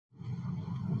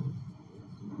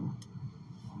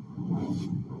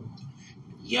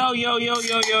Yo, yo, yo,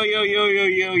 yo, yo, yo, yo, yo,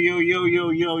 yo, yo, yo,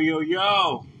 yo, yo, yo,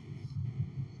 yo.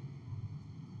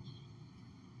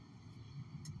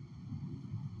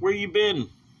 Where you been?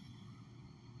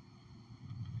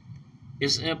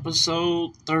 It's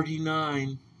episode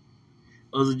 39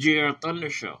 of the JR Thunder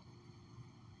Show.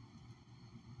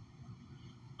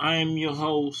 I am your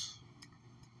host,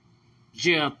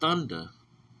 JR Thunder.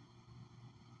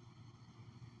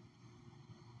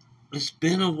 It's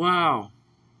been a while,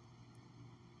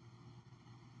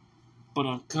 but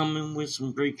I'm coming with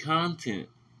some great content.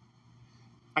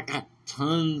 I got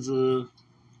tons of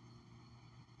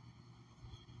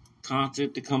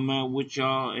content to come out with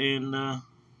y'all, and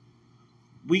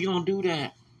we gonna do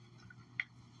that.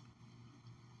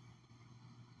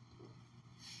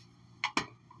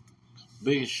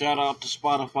 Big shout out to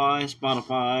Spotify.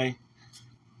 Spotify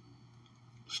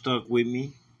stuck with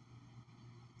me.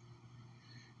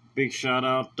 Big shout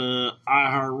out to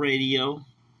iHeartRadio.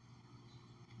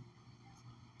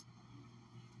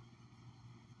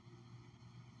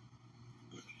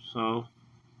 So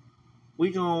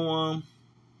we gonna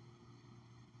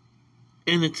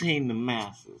entertain the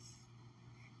masses,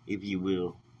 if you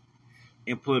will,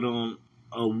 and put on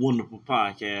a wonderful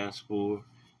podcast for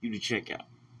you to check out.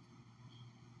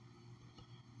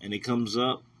 And it comes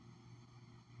up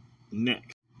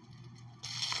next.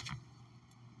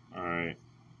 Alright.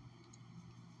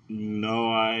 No,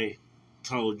 I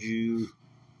told you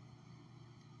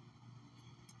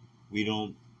we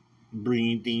don't bring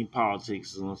anything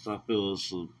politics unless I feel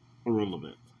it's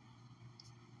irrelevant.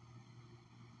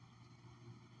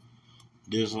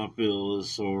 This I feel is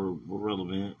so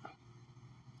irrelevant.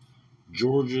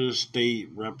 Georgia State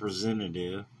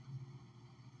Representative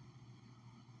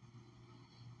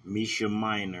Misha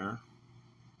Minor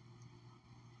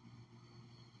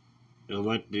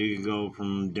elected to go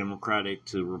from Democratic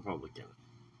to Republican.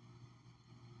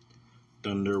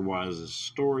 Thunder Wise's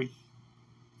story.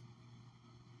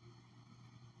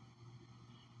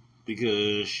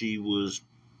 Because she was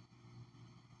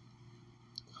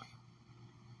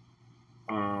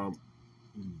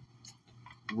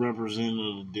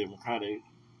representative Democratic.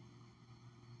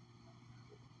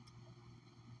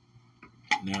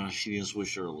 Now she didn't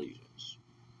switch her allegiance.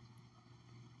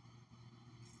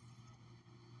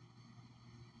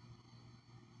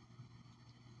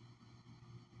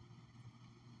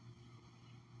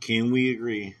 Can we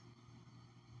agree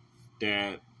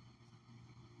that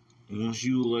once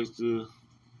you elect to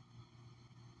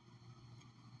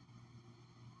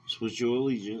switch your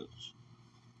allegiance,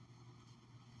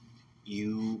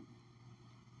 you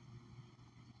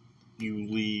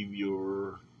leave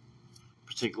your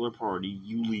particular party,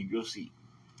 you leave your seat.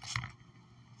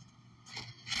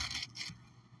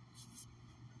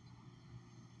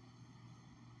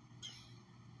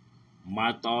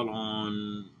 My thought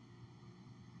on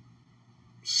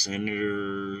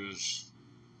senators,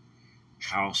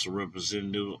 House of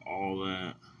Representatives, all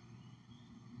that,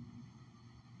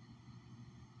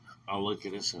 I look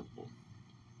at it simple.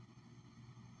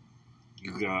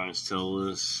 You guys tell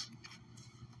us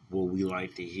what we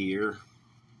like to hear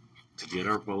to get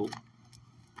our vote,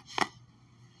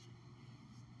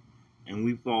 and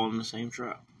we fall in the same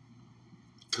trap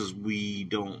because we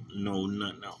don't know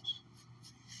nothing else.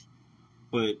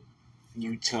 But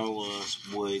you tell us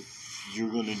what you're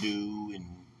gonna do and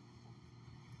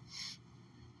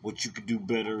what you could do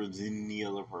better than the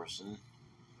other person,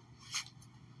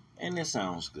 and it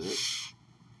sounds good.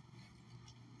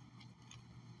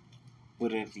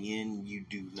 But at the end, you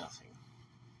do nothing.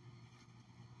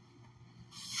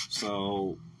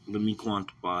 So, let me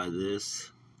quantify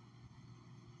this.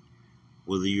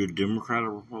 Whether you're Democrat or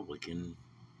Republican,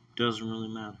 doesn't really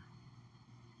matter.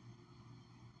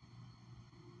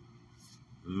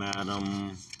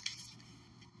 Madam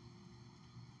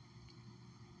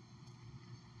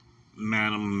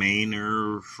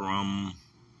Maynard from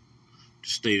the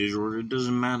state of Georgia, it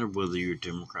doesn't matter whether you're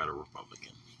Democrat or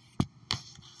Republican.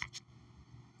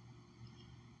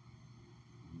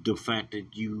 The fact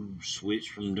that you switch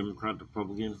from Democrat to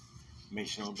Republican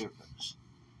makes no difference.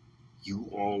 You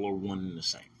all are one and the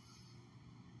same.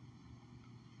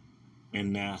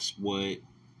 And that's what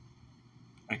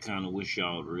I kind of wish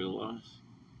y'all would realize.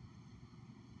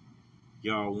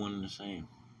 Y'all are one and the same.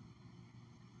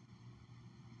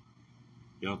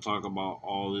 Y'all talk about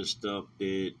all this stuff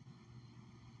that,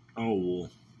 well,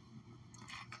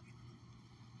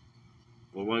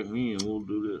 like me and we'll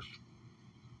do this.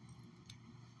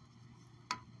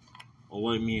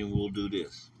 Like me and we'll do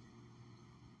this.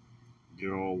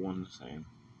 You're all one and the same.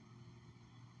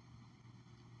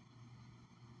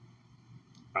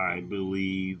 I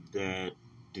believe that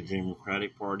the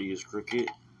Democratic Party is crooked.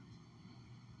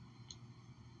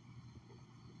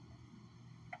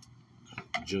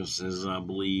 just as I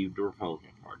believe the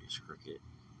Republican Party is crooked.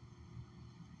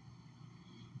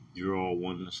 You're all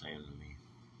one and the same to me.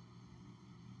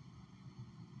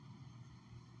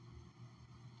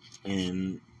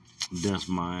 And that's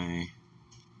my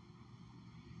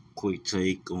quick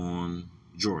take on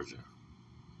Georgia.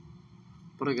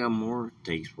 But I got more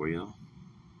takes for y'all.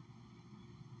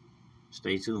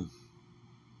 Stay tuned.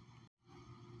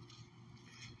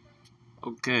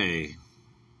 Okay.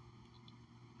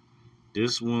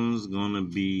 This one's gonna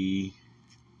be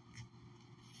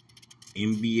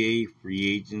NBA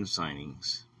free agent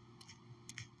signings.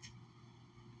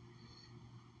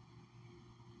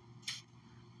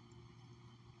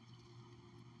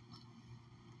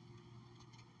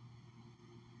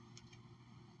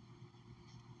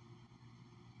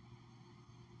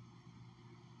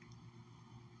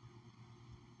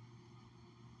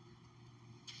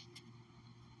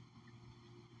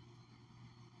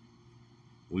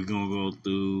 We're gonna go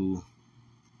through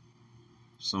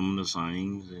some of the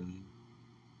signings and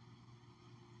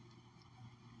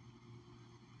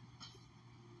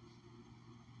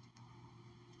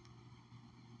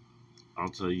I'll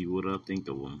tell you what I think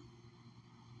of them.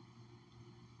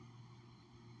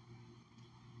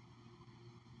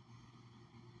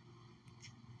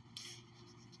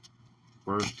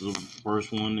 The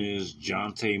first one is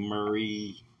Jonte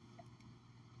Murray.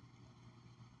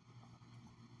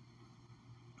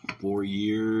 4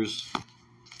 years,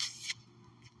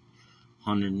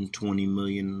 $120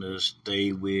 million to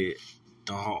stay with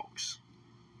the Hawks.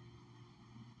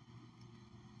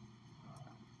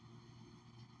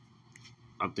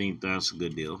 I think that's a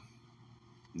good deal.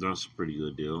 That's a pretty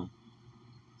good deal.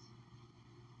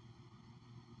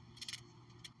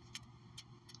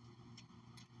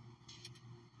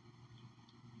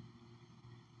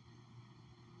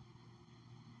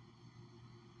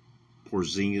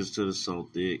 Porzingis to the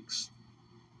Celtics.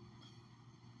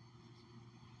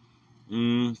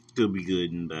 Could be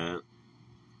good and bad.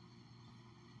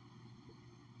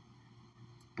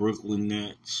 Brooklyn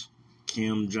Nets.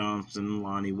 Cam Johnson,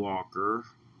 Lonnie Walker.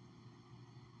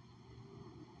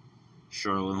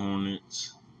 Charlotte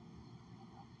Hornets.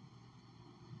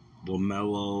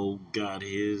 LaMelo got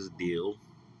his deal.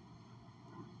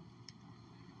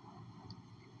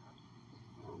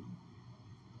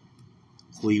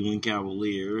 Cleveland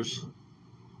Cavaliers.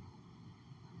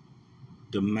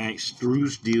 The Max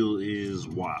Strus deal is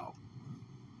wild.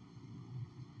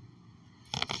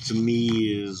 To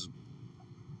me, is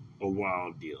a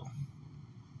wild deal.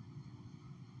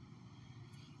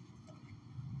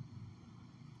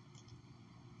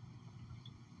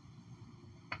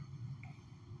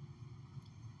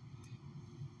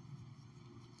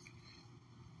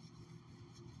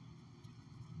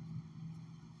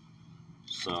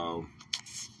 So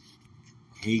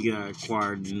he got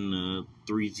acquired in a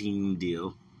 3-team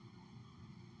deal.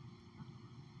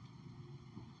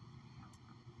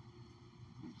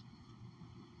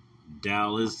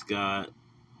 Dallas got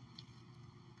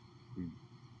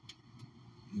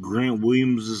Grant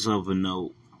Williams is of a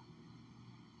note.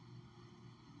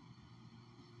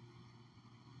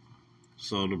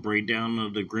 So the breakdown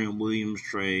of the Grant Williams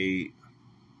trade,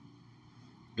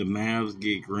 the Mavs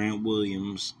get Grant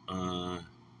Williams,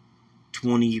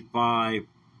 25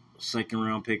 second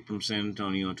round pick from San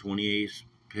Antonio, 28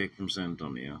 pick from San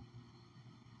Antonio.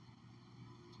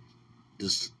 The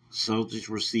Celtics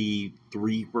received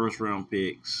 3 first round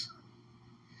picks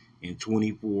in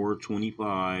 24,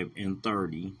 25, and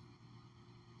 30.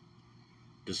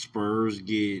 The Spurs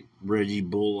get Reggie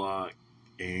Bullock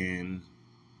and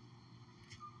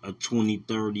a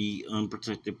 2030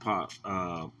 unprotected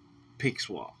pick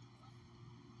swap.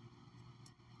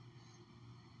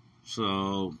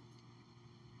 So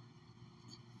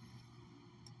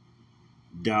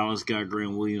Dallas got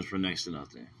Grant Williams for next to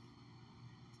nothing.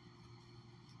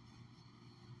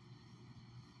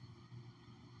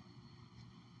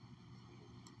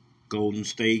 Golden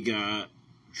State got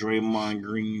Draymond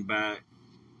Green back.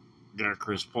 Got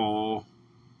Chris Paul.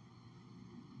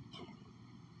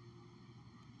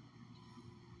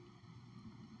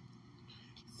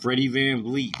 Freddie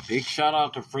VanVleet. Big shout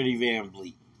out to Freddie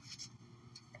VanVleet.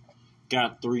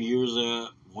 Got 3 years at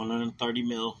 $130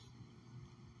 million.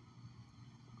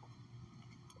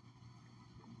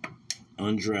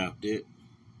 Undrafted.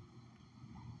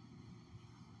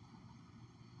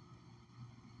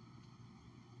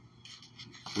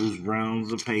 Bruce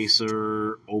Brown's a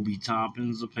Pacer. Obi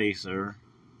Toppin's a Pacer.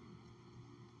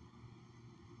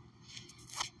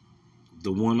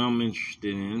 The one I'm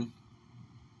interested in,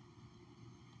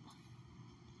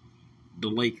 the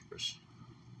Lakers.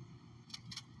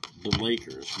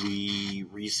 We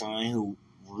re-signed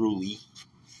Rui.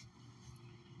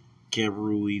 Kevin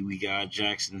Rui, we got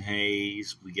Jackson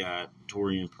Hayes, we got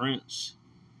Torian Prince,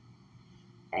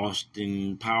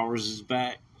 Austin Powers is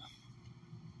back,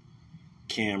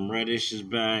 Cam Reddish is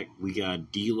back, we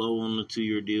got D'Lo on the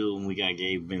 2-year deal, and we got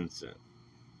Gabe Vincent.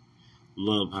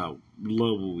 Love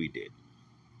what we did.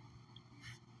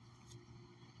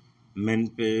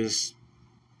 Memphis,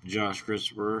 Josh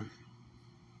Christopher,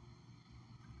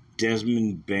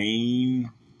 Desmond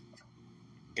Bain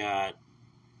got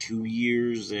 2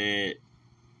 years at.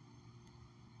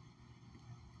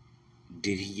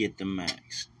 Did he get the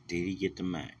max?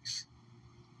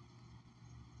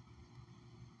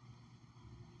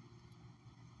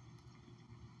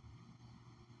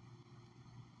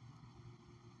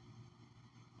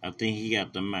 I think he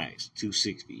got the max,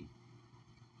 260.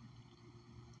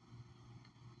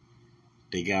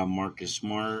 They got Marcus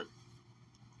Smart.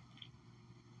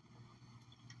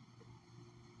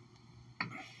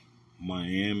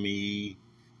 Miami,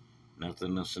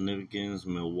 nothing of significance.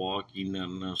 Milwaukee,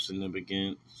 nothing of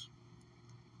significance.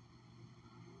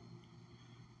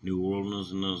 New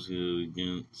Orleans, no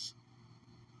significance.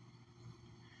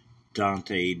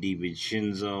 Dante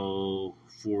DiVincenzo,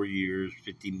 4 years,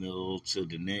 $50 million to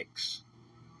the Knicks.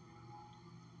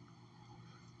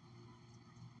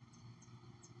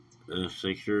 The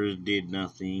Sixers did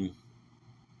nothing.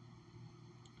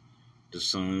 The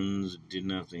Suns did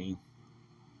nothing.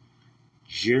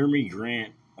 Jeremy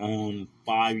Grant on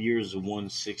 5 years of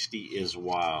 160 is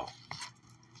wild.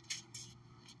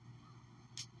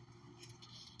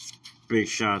 Big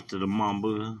shot to the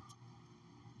Mamba.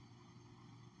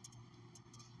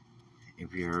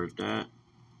 If you heard that.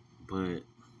 But,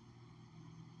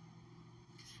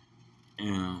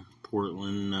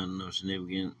 Portland, nothing of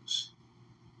significance.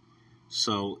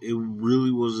 So, it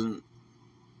really wasn't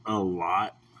a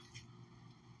lot.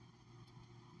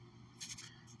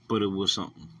 But it was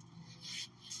something.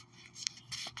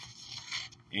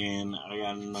 And I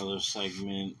got another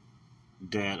segment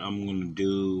that I'm going to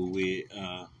do with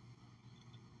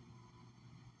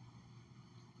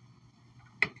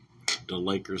the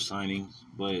Lakers signings.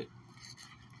 But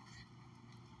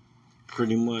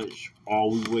pretty much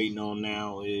all we waiting on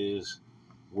now is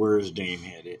where is Dame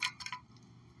headed.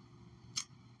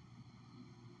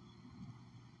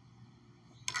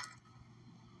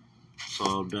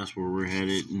 So that's where we're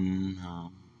headed, and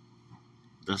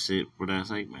that's it for that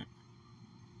segment.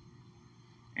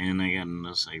 And I got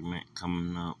another segment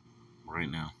coming up right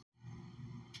now.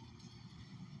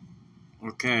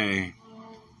 Okay,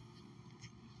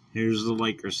 here's the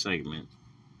Lakers segment.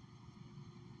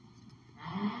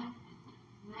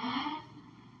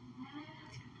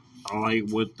 I like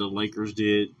what the Lakers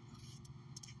did.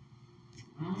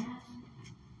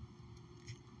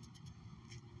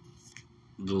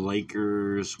 The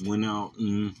Lakers went out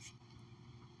and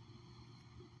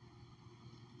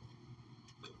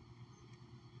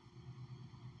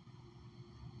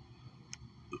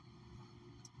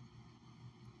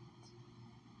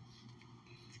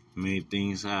made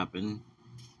things happen.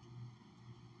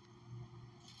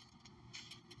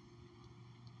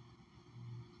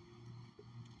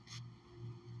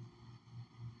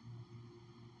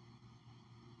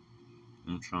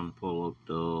 I'm trying to pull up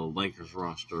the Lakers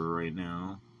roster right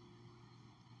now.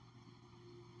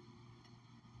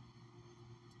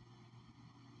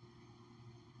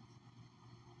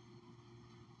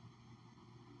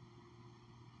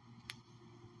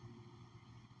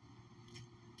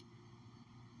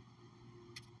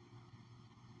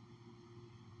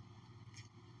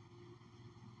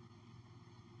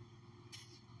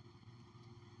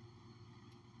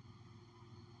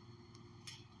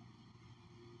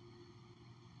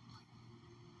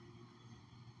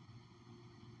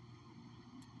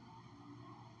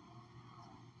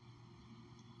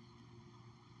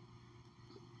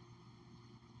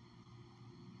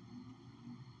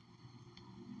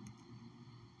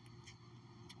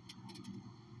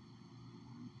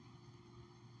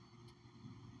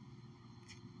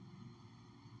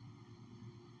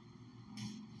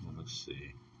 Let's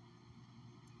see.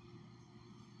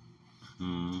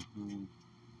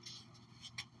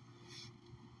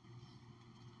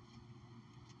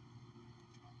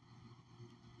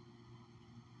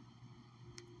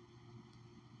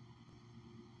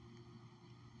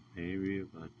 Maybe if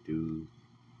I do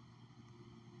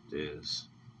this.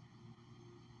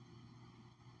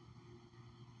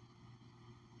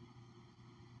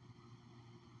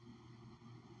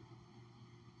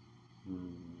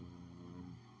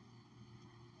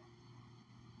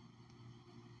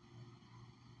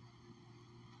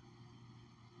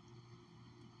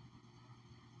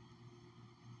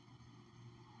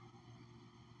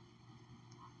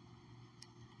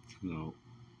 No.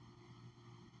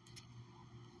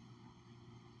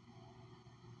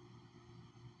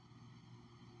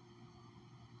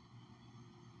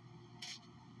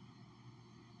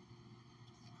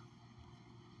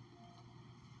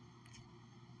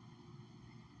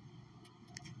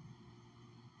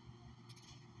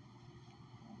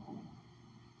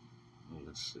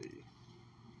 Let's see.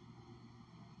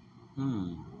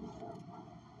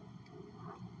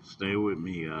 Stay with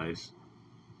me, guys.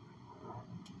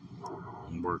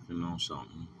 I'm working on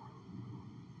something.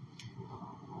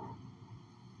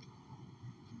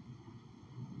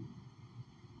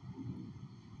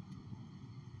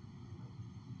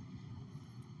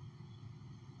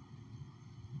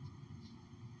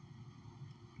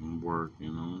 I'm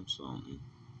working on something.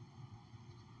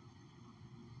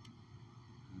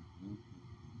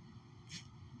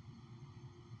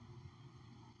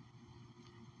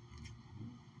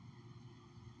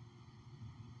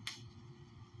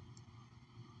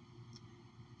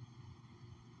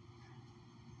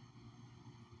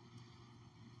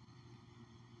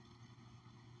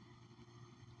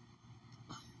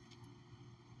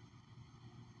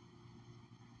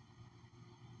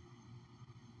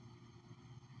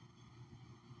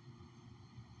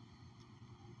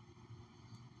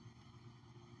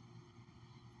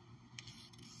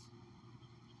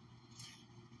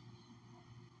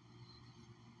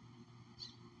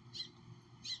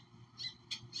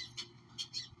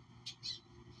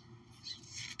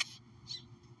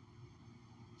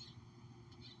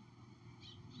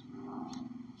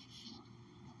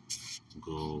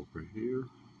 Go over here.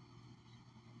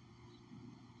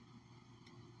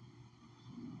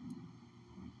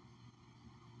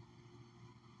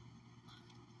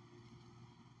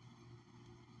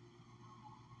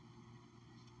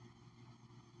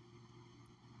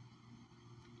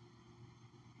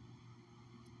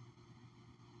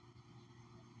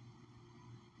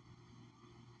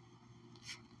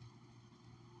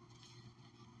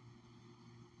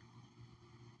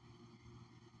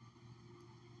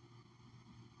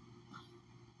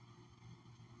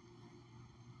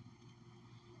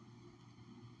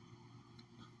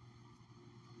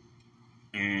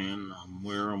 And I'm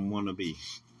where I want to be.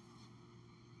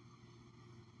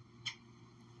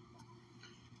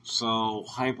 So,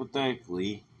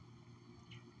 hypothetically,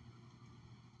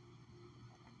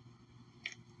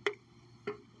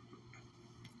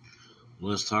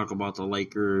 let's talk about the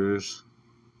Lakers.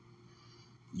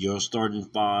 Your starting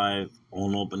five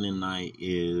on opening night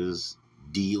is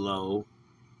D'Lo,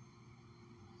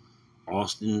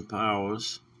 Austin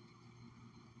Powers,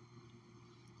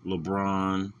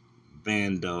 LeBron,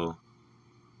 Vando,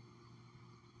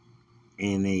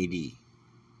 and AD.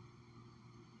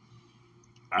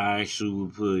 I actually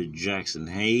would put Jackson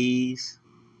Hayes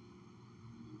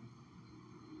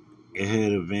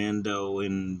ahead of Vando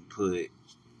and put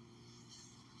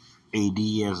AD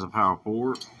as a power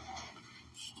forward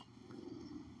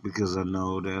because I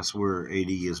know that's where AD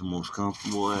is most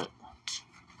comfortable at.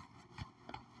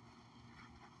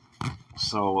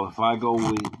 So if I go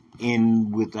with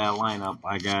that lineup,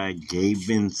 I got Gabe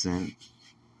Vincent,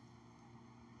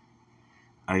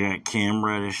 I got Cam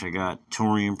Reddish, I got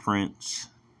Taurean Prince,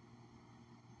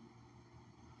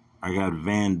 I got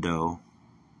Vando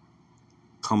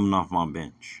coming off my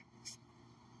bench.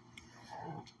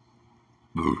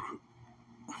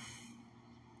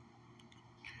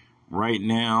 Right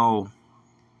now,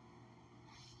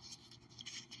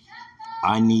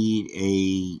 I need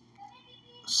a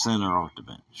center off the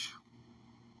bench.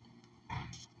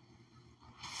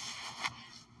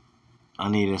 I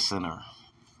need a center.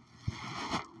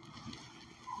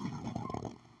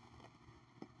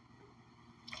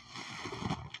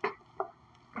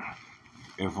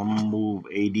 If I'm gonna move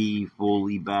AD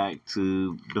fully back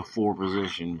to the 4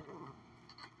 position,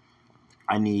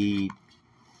 I need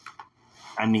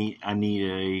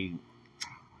a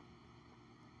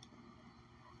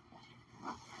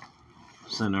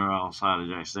center outside of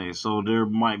Jackson Hayes. So there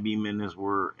might be minutes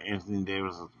where Anthony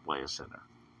Davis has to play a center.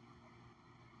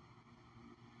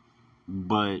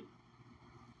 But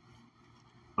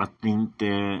I think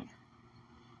that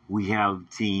we have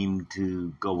the team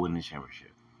to go win the championship.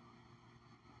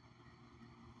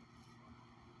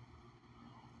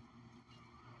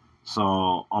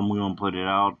 So I'm going to put it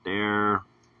out there,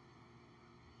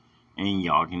 and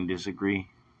y'all can disagree.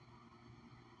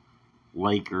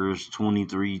 Lakers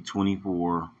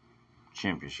 23-24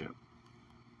 championship.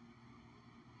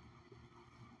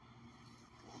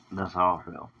 That's how I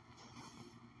feel.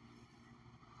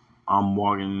 I'm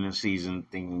walking in the season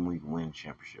thinking we can win the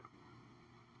championship.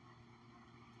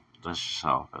 That's just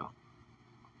how I feel.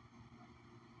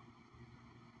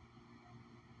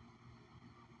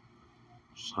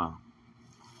 So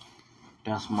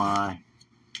that's my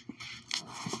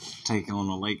take on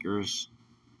the Lakers.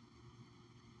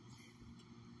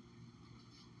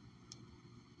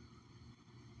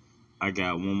 I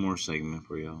got one more segment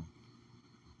for y'all.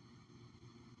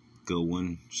 Good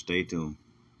one. Stay tuned.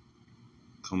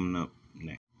 Coming up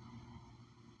next.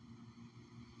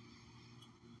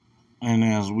 And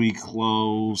as we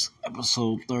close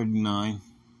episode 39,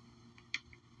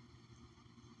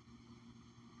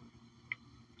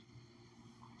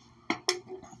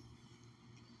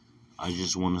 I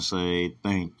just want to say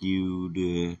thank you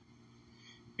to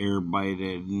everybody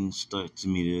that stuck to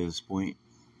me to this point.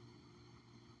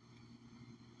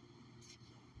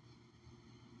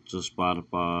 To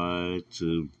Spotify,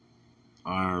 to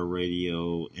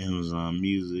iHeartRadio, Amazon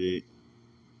Music.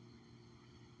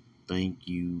 Thank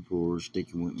you for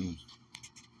sticking with me.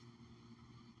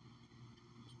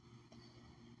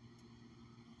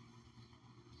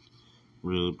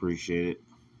 Really appreciate it.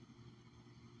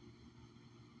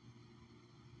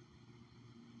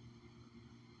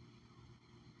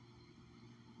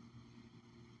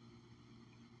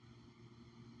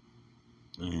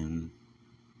 And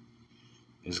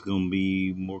it's going to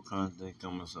be more content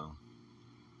coming soon.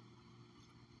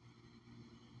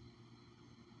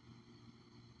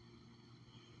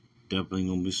 Definitely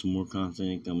going to be some more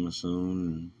content coming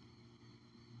soon.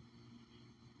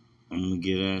 And I'm going to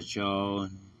get at y'all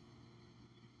and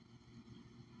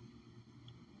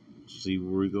see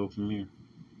where we go from here.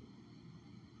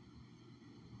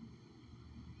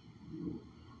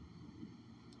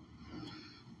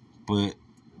 But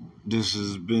this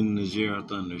has been the Jared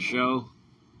Thunder Show.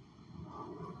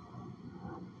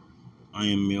 I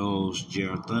am your host,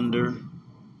 Jared Thunder.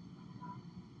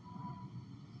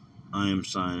 I am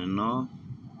signing off.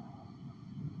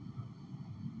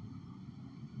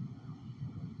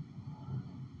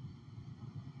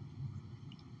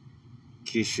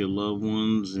 Kiss your loved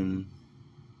ones and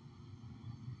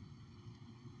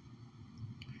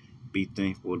be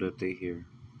thankful that they're here.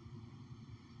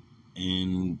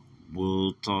 And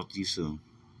we'll talk to you soon.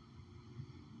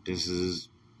 This has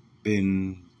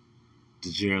been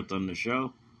the Jared Thunder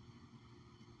Show.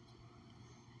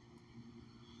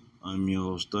 I'm your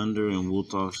host, Thunder, and we'll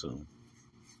talk soon.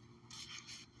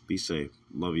 Be safe.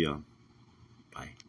 Love y'all. Bye.